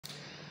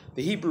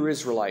The Hebrew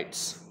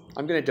Israelites.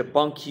 I'm going to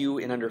debunk you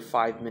in under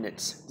 5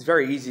 minutes. It's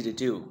very easy to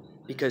do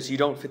because you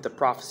don't fit the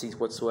prophecies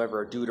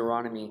whatsoever of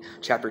Deuteronomy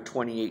chapter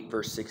 28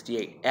 verse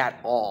 68 at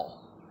all.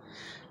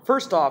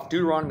 First off,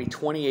 Deuteronomy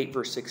 28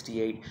 verse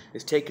 68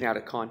 is taken out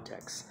of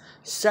context.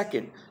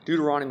 Second,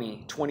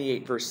 Deuteronomy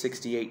 28 verse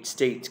 68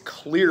 states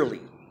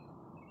clearly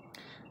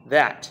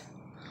that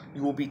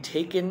you will be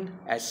taken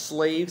as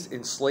slaves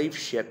in slave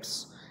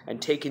ships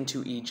and taken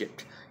to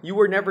Egypt. You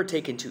were never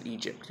taken to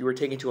Egypt. You were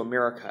taken to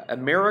America.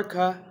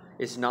 America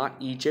is not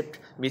Egypt.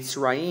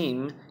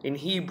 Mitzrayim in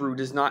Hebrew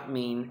does not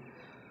mean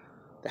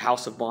the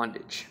house of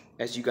bondage,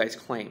 as you guys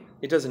claim.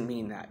 It doesn't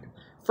mean that.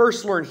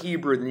 First learn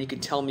Hebrew, then you can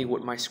tell me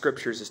what my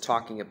scriptures is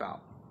talking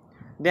about.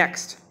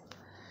 Next,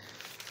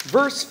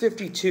 verse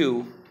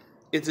 52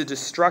 is a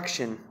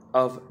destruction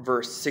of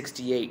verse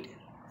 68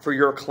 for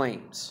your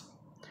claims.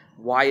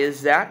 Why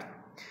is that?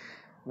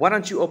 Why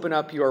don't you open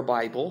up your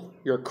Bible,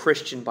 your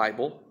Christian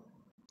Bible,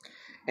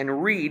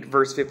 and read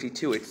verse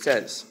 52. It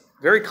says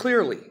very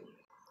clearly,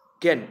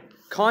 again,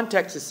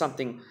 context is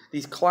something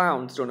these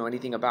clowns don't know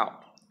anything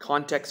about.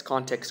 Context,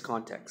 context,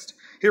 context.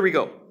 Here we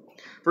go.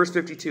 Verse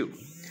 52.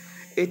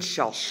 It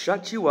shall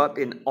shut you up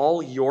in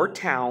all your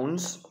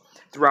towns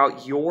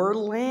throughout your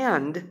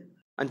land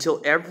until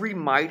every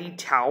mighty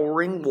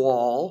towering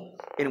wall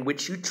in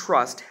which you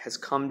trust has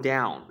come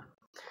down.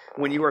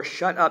 When you are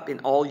shut up in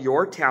all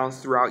your towns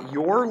throughout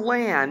your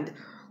land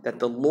that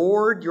the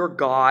Lord your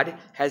God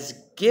has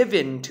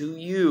given to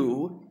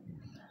you.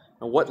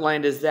 And what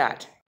land is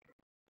that?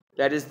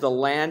 That is the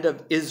land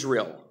of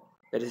Israel.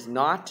 That is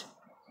not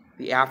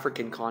the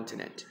African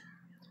continent.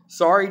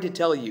 Sorry to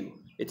tell you,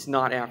 it's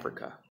not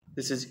Africa.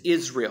 This is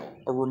Israel,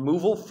 a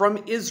removal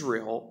from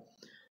Israel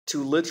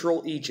to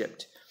literal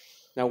Egypt.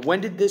 Now, when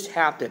did this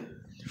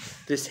happen?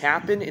 This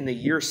happened in the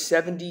year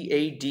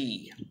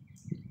 70 AD,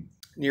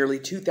 nearly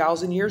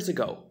 2,000 years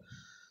ago.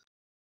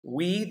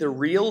 We, the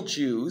real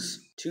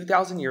Jews,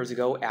 2,000 years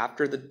ago,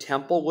 after the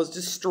temple was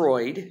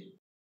destroyed,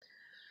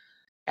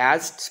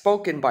 as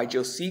spoken by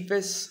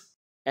Josephus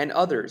and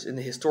others in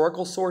the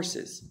historical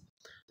sources,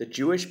 the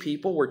Jewish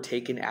people were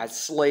taken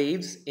as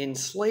slaves in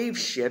slave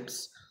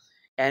ships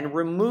and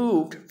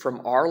removed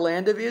from our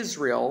land of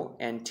Israel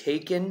and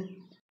taken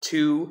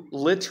to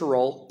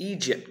literal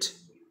Egypt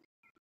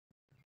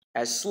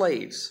as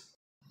slaves.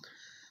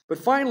 But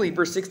finally,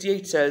 verse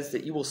 68 says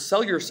that you will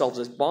sell yourselves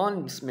as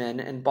bondsmen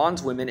and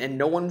bondswomen and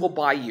no one will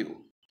buy you.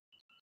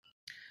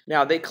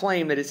 Now, they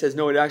claim that it says,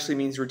 no, it actually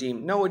means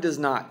redeemed. No, it does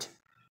not.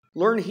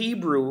 Learn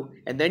Hebrew,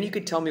 and then you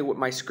could tell me what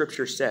my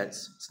scripture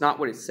says. It's not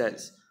what it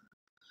says.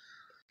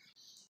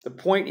 The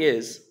point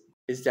is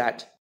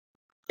that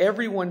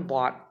everyone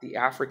bought the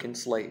African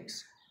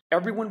slaves.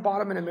 Everyone bought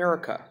them in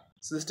America.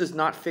 So this does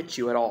not fit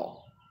you at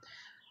all.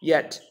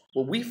 Yet,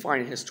 what we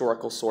find in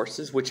historical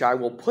sources, which I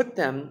will put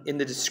them in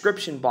the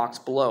description box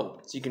below,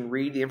 so you can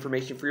read the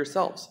information for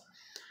yourselves.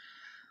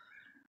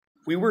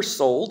 We were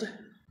sold,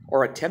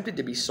 or attempted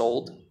to be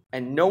sold,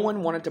 and no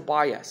one wanted to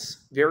buy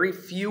us. Very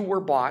few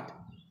were bought.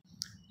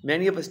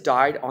 Many of us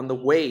died on the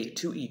way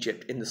to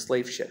Egypt in the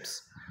slave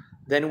ships.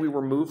 Then we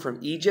were moved from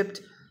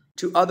Egypt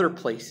to other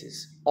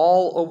places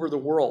all over the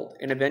world,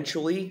 and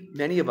eventually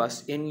many of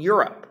us in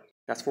Europe.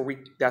 That's where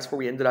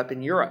we ended up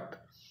in Europe.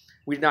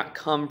 We did not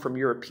come from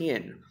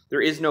European.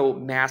 There is no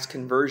mass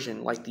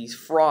conversion like these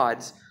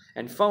frauds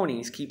and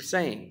phonies keep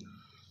saying.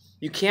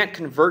 You can't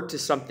convert to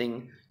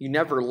something you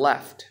never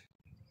left.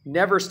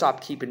 Never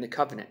stop keeping the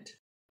covenant.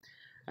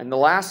 And the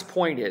last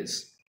point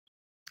is,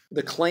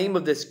 the claim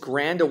of this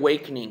grand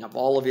awakening of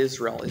all of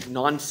Israel is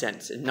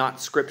nonsense and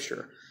not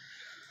scripture.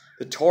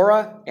 The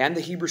Torah and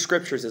the Hebrew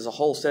scriptures as a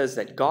whole says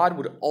that God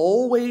would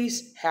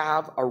always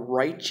have a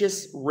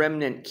righteous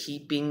remnant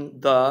keeping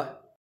the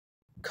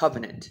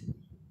covenant.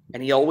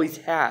 And he always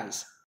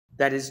has.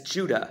 That is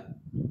Judah.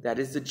 That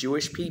is the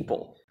Jewish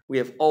people. We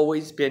have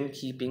always been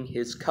keeping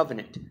his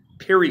covenant.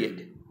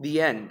 Period. The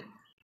end.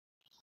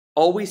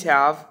 Always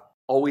have,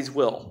 always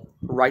will.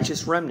 A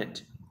righteous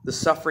remnant. The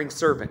suffering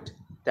servant.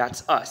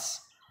 That's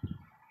us.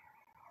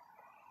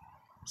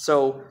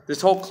 So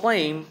this whole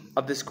claim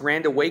of this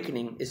grand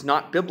awakening is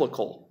not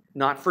biblical.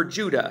 Not for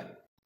Judah,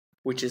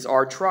 which is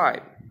our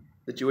tribe,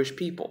 the Jewish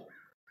people.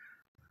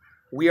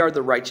 We are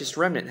the righteous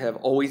remnant, have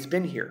always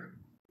been here.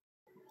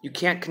 You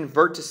can't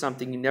convert to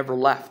something you never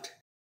left.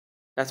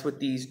 That's what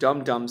these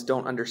dum-dums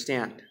don't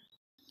understand.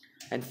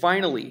 And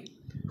finally,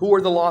 who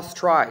are the lost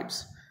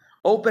tribes?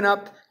 Open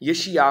up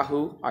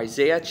Yeshayahu,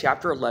 Isaiah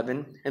chapter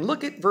 11, and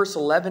look at verse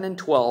 11 and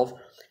 12,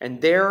 and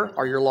there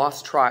are your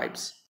lost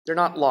tribes. They're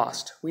not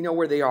lost. We know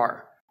where they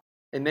are.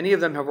 And many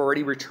of them have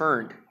already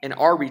returned and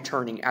are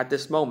returning at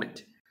this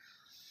moment.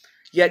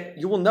 Yet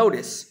you will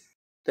notice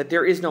that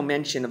there is no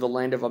mention of the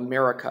land of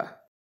America.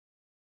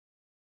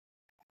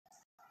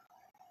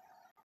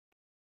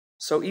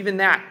 So even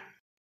that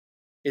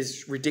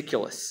is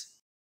ridiculous.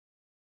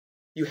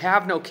 You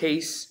have no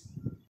case.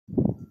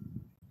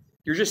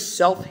 You're just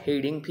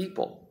self-hating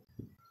people.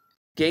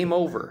 Game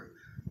over.